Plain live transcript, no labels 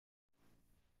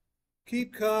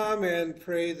Keep calm and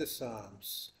pray the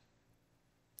Psalms.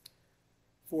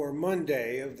 For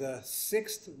Monday of the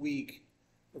 6th week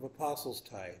of Apostles'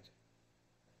 Tide.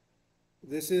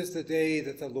 This is the day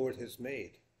that the Lord has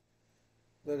made.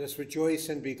 Let us rejoice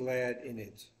and be glad in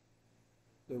it.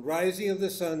 The rising of the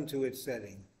sun to its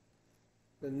setting.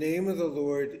 The name of the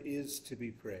Lord is to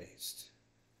be praised.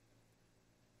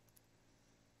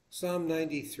 Psalm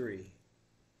 93.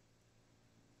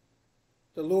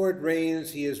 The Lord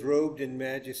reigns, he is robed in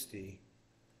majesty.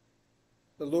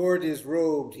 The Lord is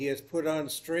robed, he has put on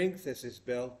strength as his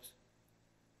belt.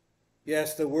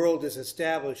 Yes, the world is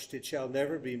established, it shall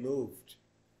never be moved.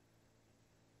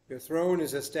 Your throne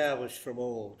is established from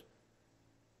old.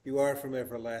 You are from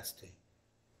everlasting.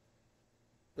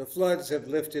 The floods have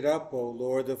lifted up, O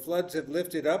Lord, the floods have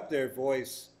lifted up their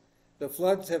voice. The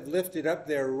floods have lifted up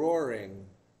their roaring.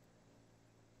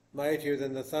 Mightier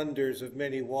than the thunders of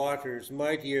many waters,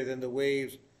 mightier than the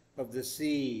waves of the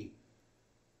sea.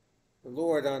 The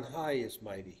Lord on high is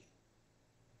mighty.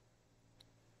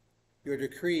 Your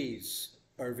decrees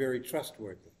are very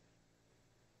trustworthy.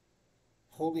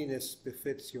 Holiness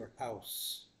befits your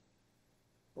house,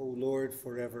 O Lord,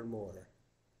 forevermore.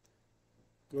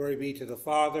 Glory be to the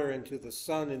Father, and to the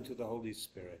Son, and to the Holy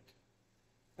Spirit,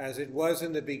 as it was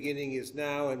in the beginning, is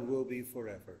now, and will be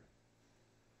forever.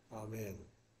 Amen.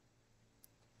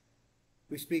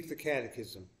 We speak the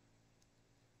Catechism,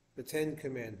 the 10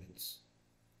 Commandments.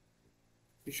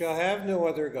 You shall have no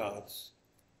other gods.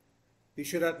 You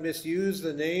shall not misuse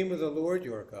the name of the Lord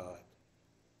your God.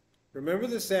 Remember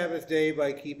the Sabbath day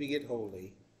by keeping it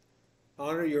holy.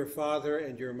 Honor your father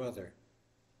and your mother.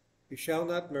 You shall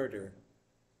not murder.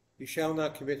 You shall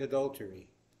not commit adultery.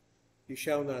 You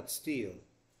shall not steal.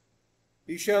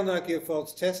 You shall not give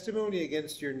false testimony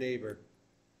against your neighbor.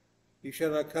 You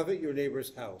shall not covet your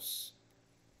neighbor's house.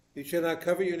 You shall not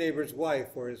covet your neighbor's wife,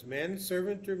 or his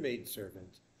manservant or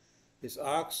maidservant, his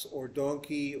ox or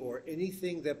donkey, or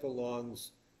anything that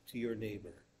belongs to your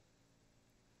neighbor.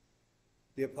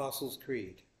 The Apostles'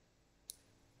 Creed.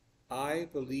 I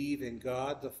believe in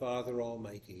God the Father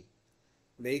Almighty,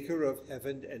 maker of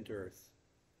heaven and earth,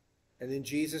 and in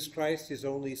Jesus Christ, his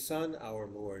only Son, our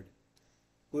Lord,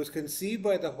 who was conceived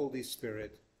by the Holy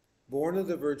Spirit, born of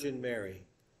the Virgin Mary,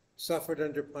 suffered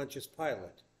under Pontius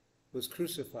Pilate, was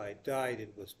crucified, died,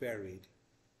 and was buried.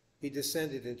 He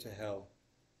descended into hell.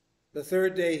 The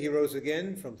third day he rose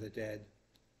again from the dead.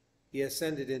 He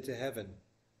ascended into heaven,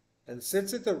 and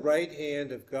sits at the right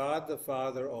hand of God the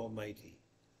Father Almighty.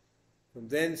 From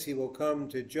thence he will come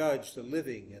to judge the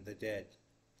living and the dead.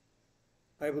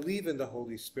 I believe in the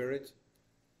Holy Spirit,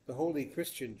 the holy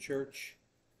Christian Church,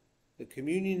 the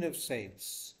communion of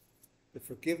saints, the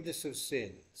forgiveness of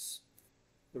sins,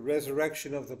 the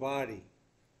resurrection of the body,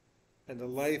 and the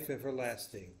life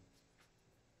everlasting.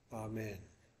 Amen.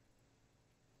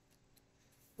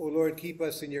 O Lord, keep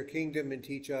us in your kingdom and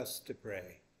teach us to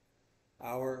pray.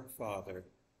 Our Father,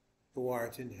 who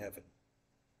art in heaven,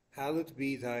 hallowed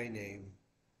be thy name.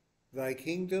 Thy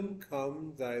kingdom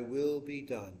come, thy will be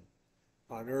done,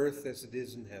 on earth as it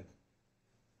is in heaven.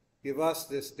 Give us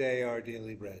this day our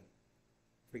daily bread.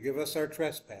 Forgive us our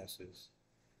trespasses,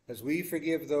 as we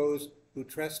forgive those who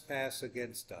trespass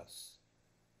against us.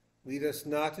 Lead us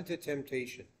not into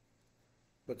temptation,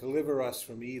 but deliver us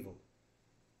from evil.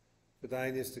 For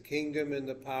thine is the kingdom and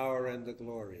the power and the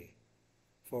glory,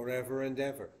 forever and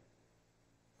ever.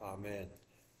 Amen.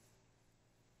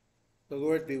 The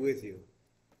Lord be with you.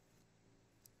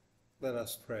 Let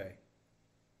us pray.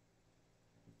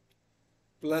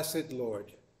 Blessed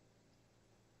Lord,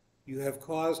 you have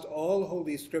caused all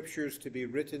holy scriptures to be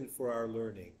written for our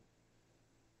learning.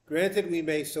 Grant that we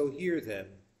may so hear them,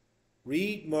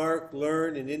 read, mark,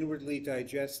 learn, and inwardly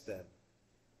digest them.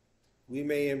 We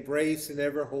may embrace and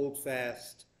ever hold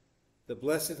fast the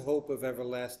blessed hope of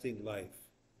everlasting life.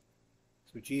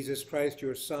 Through Jesus Christ,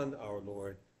 your Son, our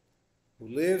Lord, who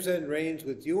lives and reigns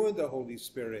with you in the Holy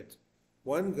Spirit,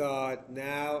 one God,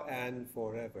 now and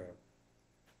forever.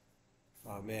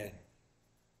 Amen.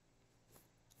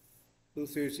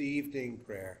 Luther's Evening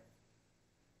Prayer.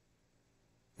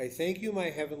 I thank you,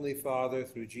 my heavenly Father,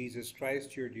 through Jesus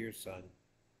Christ, your dear Son,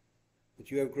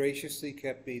 that you have graciously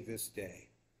kept me this day.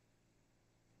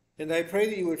 And I pray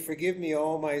that you would forgive me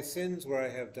all my sins where I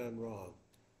have done wrong,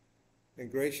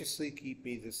 and graciously keep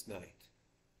me this night.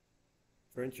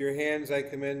 For into your hands I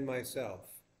commend myself,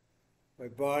 my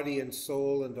body and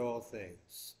soul and all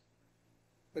things.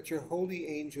 Let your holy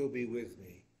angel be with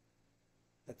me,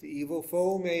 that the evil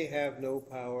foe may have no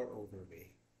power over me.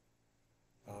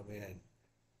 Amen.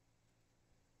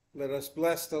 Let us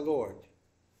bless the Lord.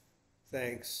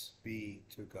 Thanks be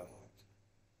to God.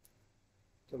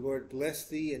 The Lord bless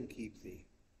thee and keep thee.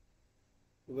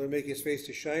 The Lord make his face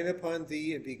to shine upon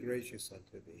thee and be gracious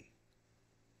unto thee.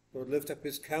 The Lord lift up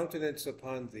his countenance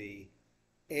upon thee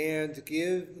and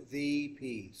give thee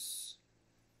peace.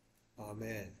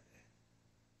 Amen.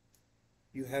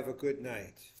 You have a good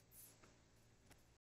night.